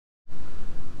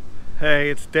Hey,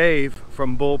 it's Dave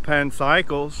from Bullpen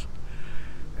Cycles,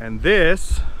 and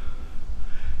this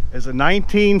is a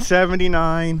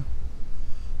 1979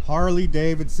 Harley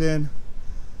Davidson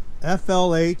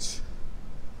FLH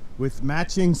with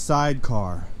matching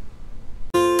sidecar.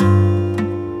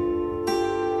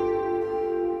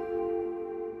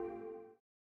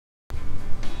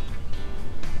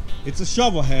 It's a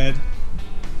Shovelhead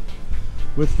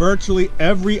with virtually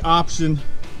every option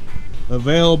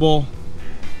available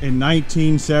in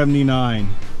 1979.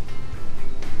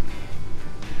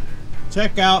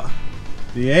 Check out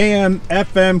the AM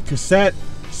FM cassette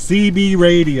CB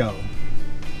radio.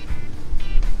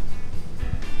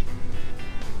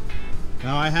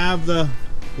 Now I have the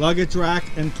luggage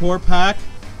rack and tour pack.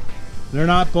 They're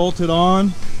not bolted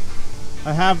on.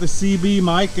 I have the CB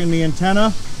mic and the antenna.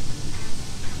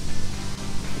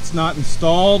 It's not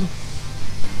installed.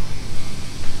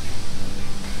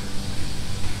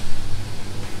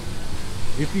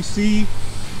 If you see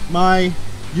my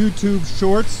YouTube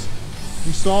shorts,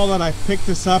 you saw that I picked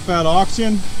this up at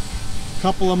auction a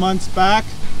couple of months back.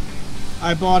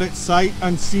 I bought it sight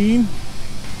unseen,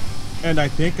 and I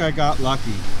think I got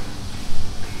lucky.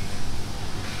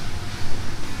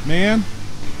 Man,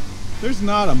 there's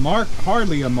not a mark,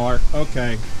 hardly a mark.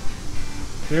 Okay,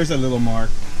 there's a little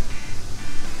mark.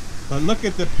 But look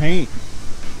at the paint.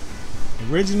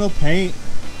 Original paint.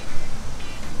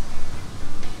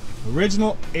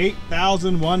 Original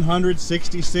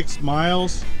 8,166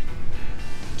 miles.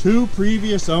 2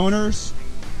 previous owners.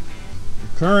 The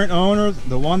current owner,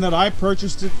 the one that I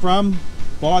purchased it from,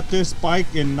 bought this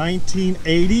bike in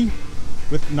 1980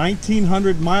 with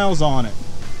 1,900 miles on it.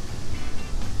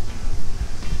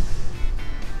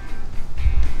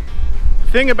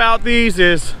 The thing about these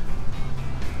is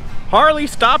Harley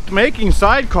stopped making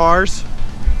sidecars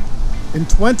in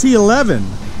 2011.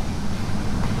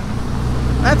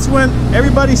 That's when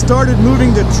everybody started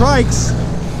moving to trikes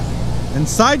and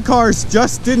sidecars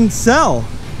just didn't sell.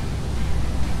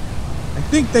 I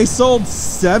think they sold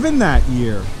 7 that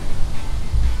year.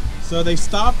 So they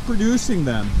stopped producing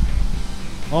them.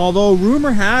 Although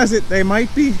rumor has it they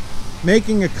might be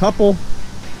making a couple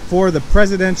for the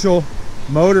presidential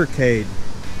motorcade.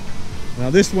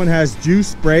 Now this one has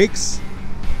juice brakes.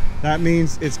 That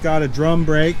means it's got a drum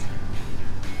brake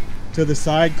to the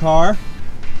sidecar.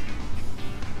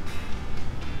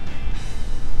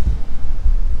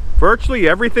 Virtually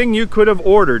everything you could have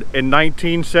ordered in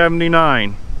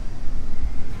 1979.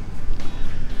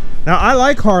 Now I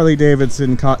like Harley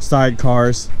Davidson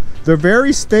sidecars. They're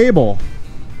very stable.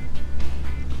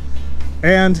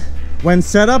 And when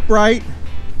set up right,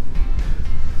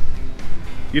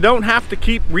 you don't have to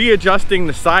keep readjusting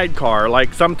the sidecar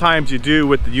like sometimes you do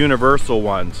with the universal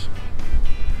ones.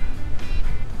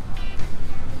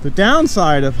 The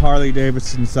downside of Harley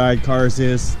Davidson sidecars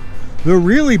is they're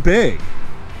really big.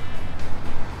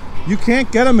 You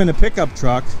can't get them in a pickup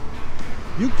truck.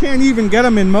 You can't even get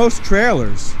them in most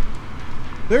trailers.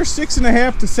 They're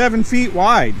 6.5 to 7 feet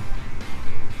wide.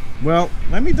 Well,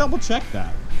 let me double check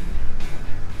that.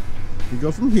 You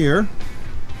go from here.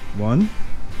 1,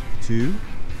 2,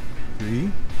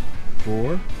 3,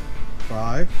 4,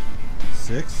 5,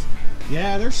 6.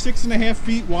 Yeah, they're 6.5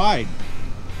 feet wide.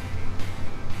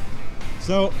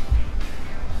 So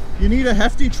you need a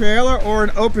hefty trailer or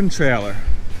an open trailer.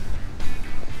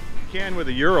 You can with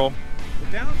a Ural.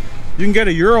 You can get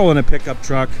a Ural in a pickup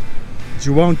truck, but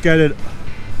you won't get it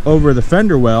over the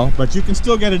fender well, but you can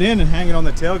still get it in and hang it on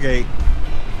the tailgate.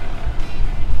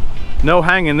 No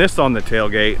hanging this on the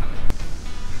tailgate.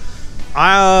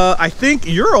 I think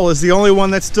Ural is the only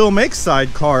one that still makes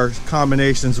sidecar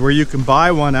combinations where you can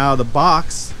buy one out of the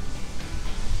box.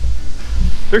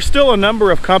 There's still a number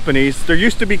of companies. There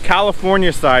used to be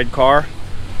California Sidecar.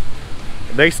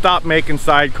 They stopped making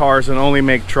sidecars and only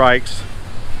make trikes.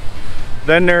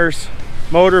 Then there's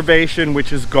Motivation,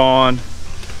 which is gone.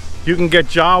 You can get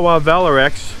Jawa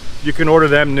Velarex. You can order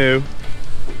them new.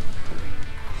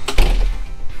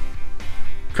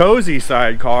 Cozy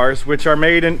sidecars, which are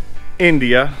made in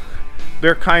India.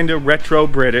 They're kind of retro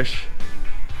British.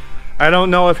 I don't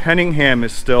know if Henningham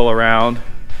is still around.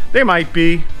 They might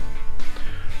be.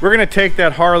 We're gonna take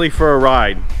that Harley for a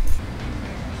ride.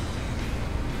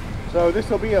 So this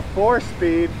will be a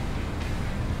 4-speed.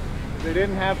 They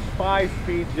didn't have 5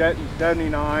 speeds yet in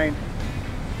 79.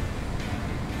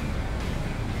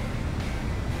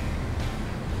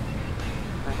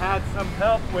 I had some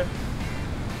help with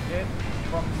it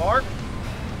from Mark,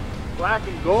 Black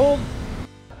and Gold,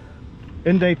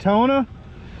 in Daytona,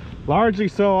 largely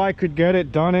so I could get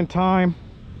it done in time.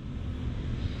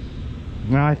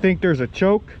 Now I think there's a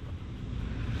choke.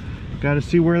 Got to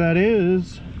see where that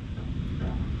is.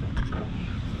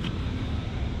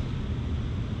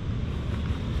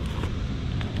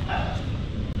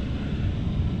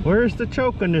 Where's the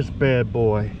choke in this bad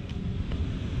boy?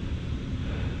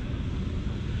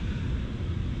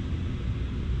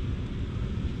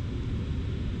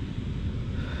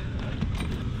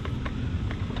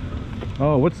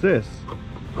 Oh, what's this?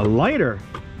 A lighter.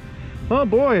 Oh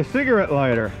boy, a cigarette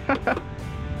lighter.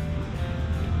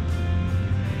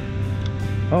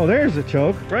 Oh, there's the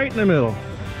choke, right in the middle.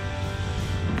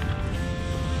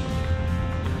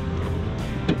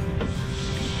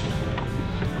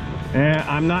 And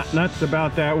I'm not nuts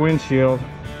about that windshield.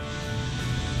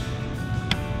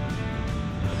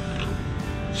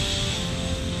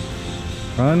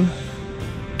 Run.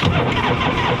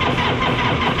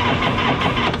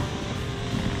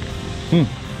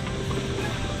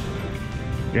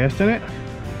 Gas in it.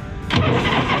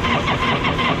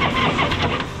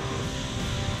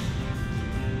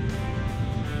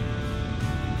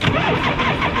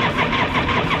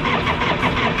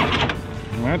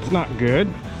 That's not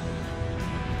good.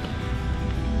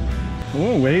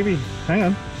 Oh, baby, hang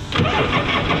on.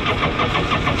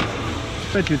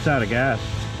 Bet you it's out of gas.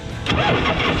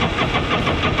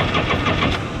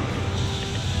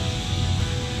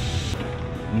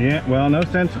 Yeah, well, no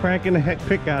sense cranking the heck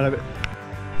pick out of it.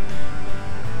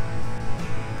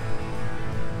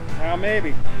 Well,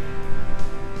 maybe.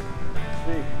 Let's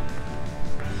see.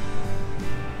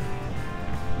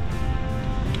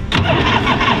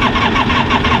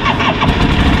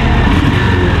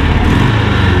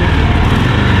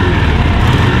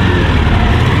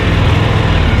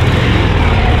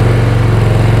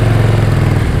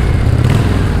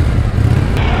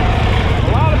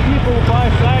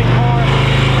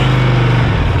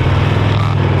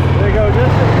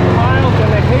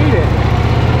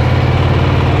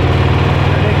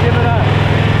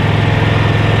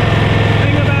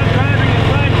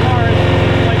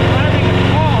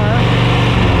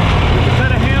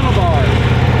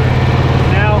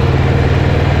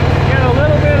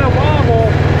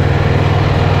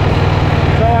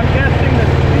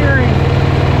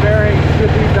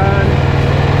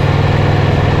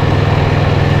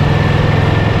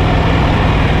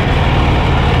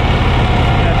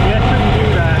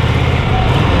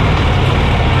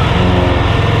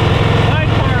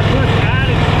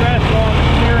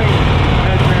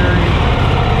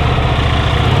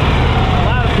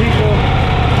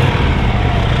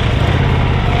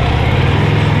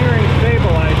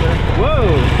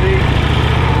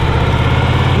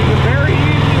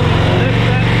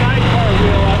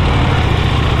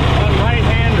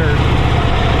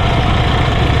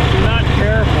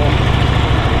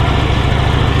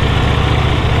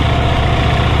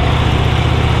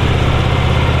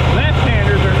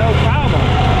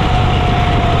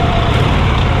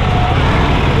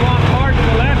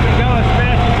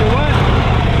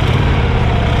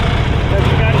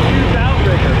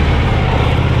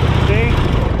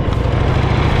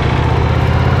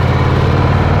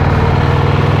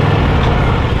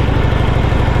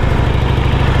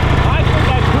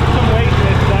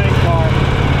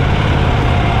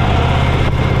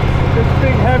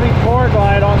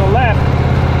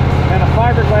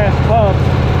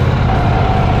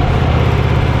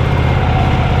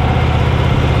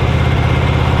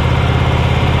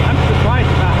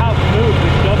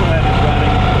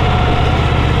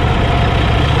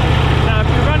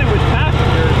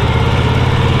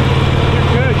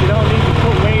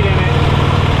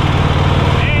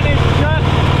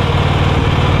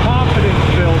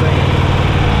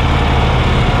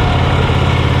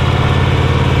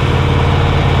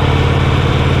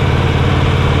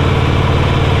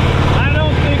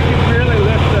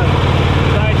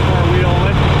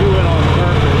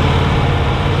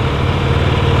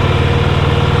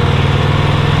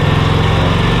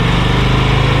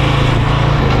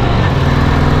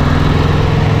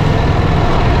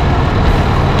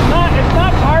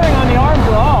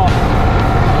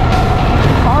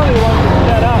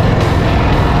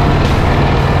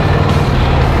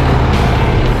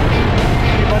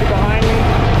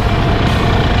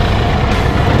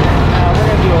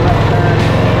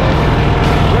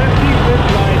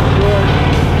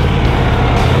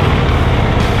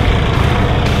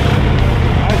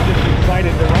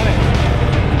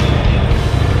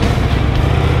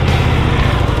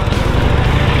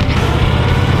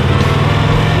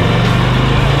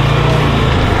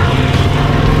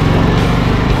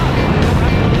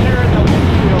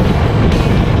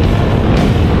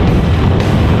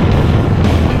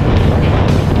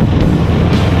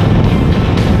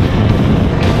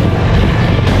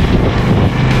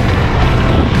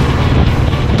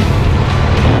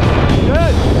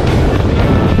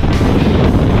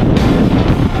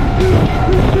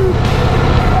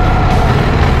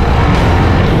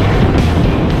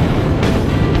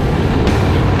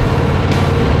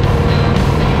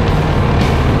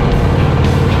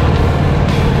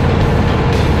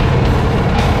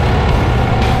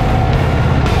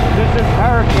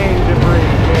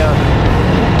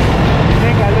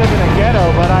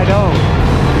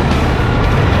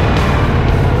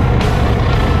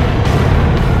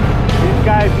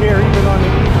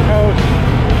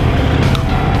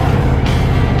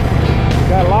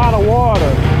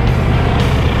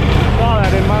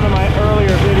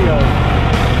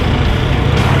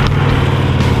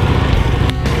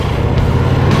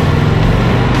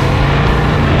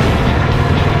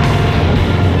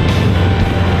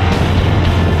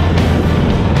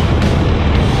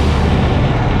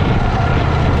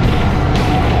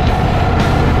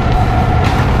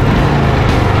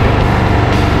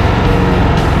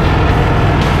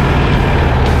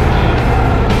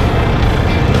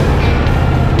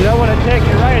 take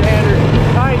your right-hander too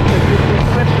tight because you can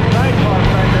slip the sidecar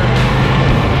fender.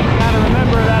 You gotta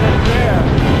remember that it's there.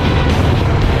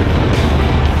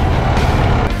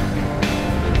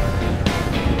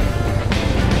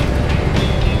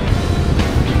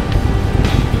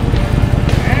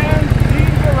 And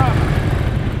speed her up.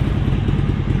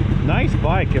 Nice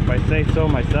bike, if I say so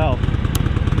myself.